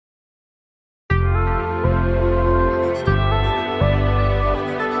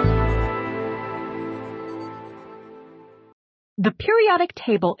The periodic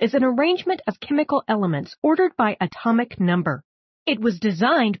table is an arrangement of chemical elements ordered by atomic number. It was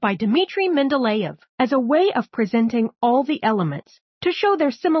designed by Dmitri Mendeleev as a way of presenting all the elements to show their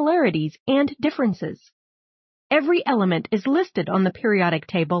similarities and differences. Every element is listed on the periodic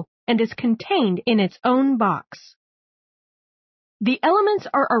table and is contained in its own box. The elements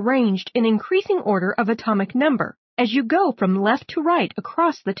are arranged in increasing order of atomic number as you go from left to right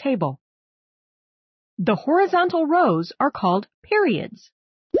across the table. The horizontal rows are called periods.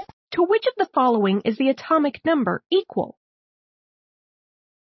 To which of the following is the atomic number equal?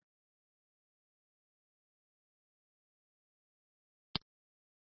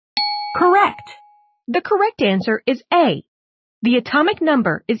 Correct! The correct answer is A. The atomic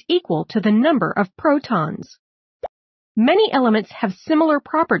number is equal to the number of protons. Many elements have similar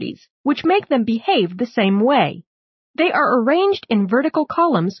properties, which make them behave the same way. They are arranged in vertical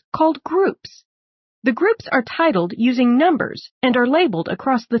columns called groups. The groups are titled using numbers and are labeled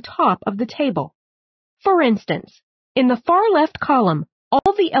across the top of the table. For instance, in the far left column,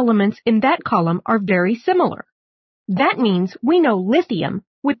 all the elements in that column are very similar. That means we know lithium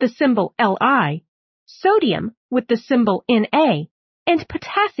with the symbol Li, sodium with the symbol Na, and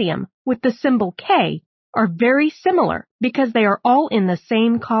potassium with the symbol K are very similar because they are all in the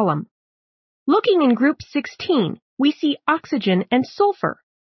same column. Looking in group 16, we see oxygen and sulfur.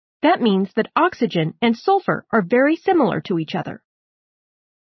 That means that oxygen and sulfur are very similar to each other.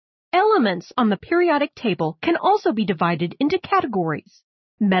 Elements on the periodic table can also be divided into categories: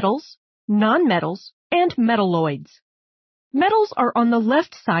 metals, nonmetals, and metalloids. Metals are on the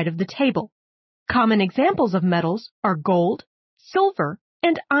left side of the table. Common examples of metals are gold, silver,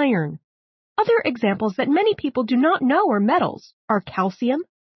 and iron. Other examples that many people do not know are metals are calcium,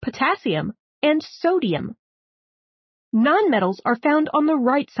 potassium, and sodium. Nonmetals are found on the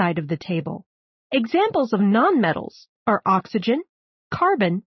right side of the table. Examples of nonmetals are oxygen,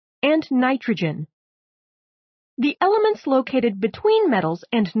 carbon, and nitrogen. The elements located between metals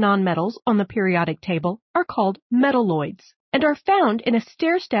and nonmetals on the periodic table are called metalloids and are found in a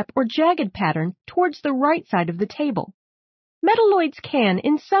stair-step or jagged pattern towards the right side of the table. Metalloids can,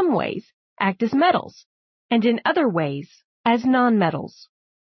 in some ways, act as metals, and in other ways, as nonmetals.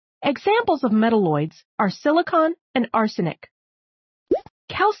 Examples of metalloids are silicon and arsenic.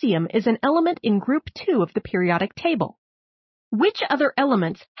 Calcium is an element in group 2 of the periodic table. Which other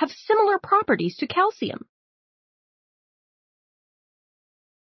elements have similar properties to calcium?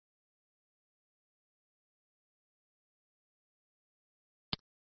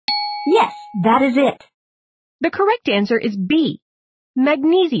 Yes, that is it. The correct answer is B,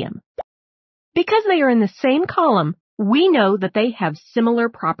 magnesium. Because they are in the same column, we know that they have similar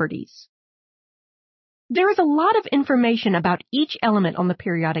properties. There is a lot of information about each element on the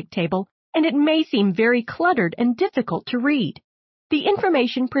periodic table, and it may seem very cluttered and difficult to read. The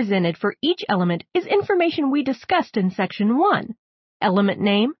information presented for each element is information we discussed in Section 1: element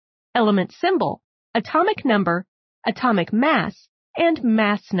name, element symbol, atomic number, atomic mass, and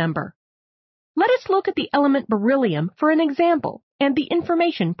mass number. Let us look at the element beryllium for an example and the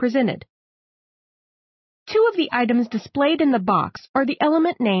information presented. Two of the items displayed in the box are the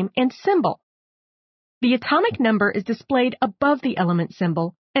element name and symbol. The atomic number is displayed above the element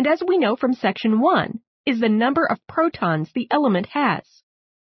symbol, and as we know from Section 1, is the number of protons the element has.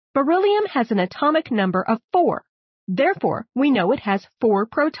 Beryllium has an atomic number of 4. Therefore, we know it has 4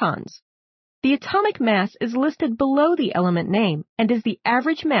 protons. The atomic mass is listed below the element name and is the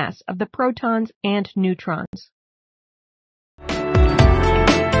average mass of the protons and neutrons.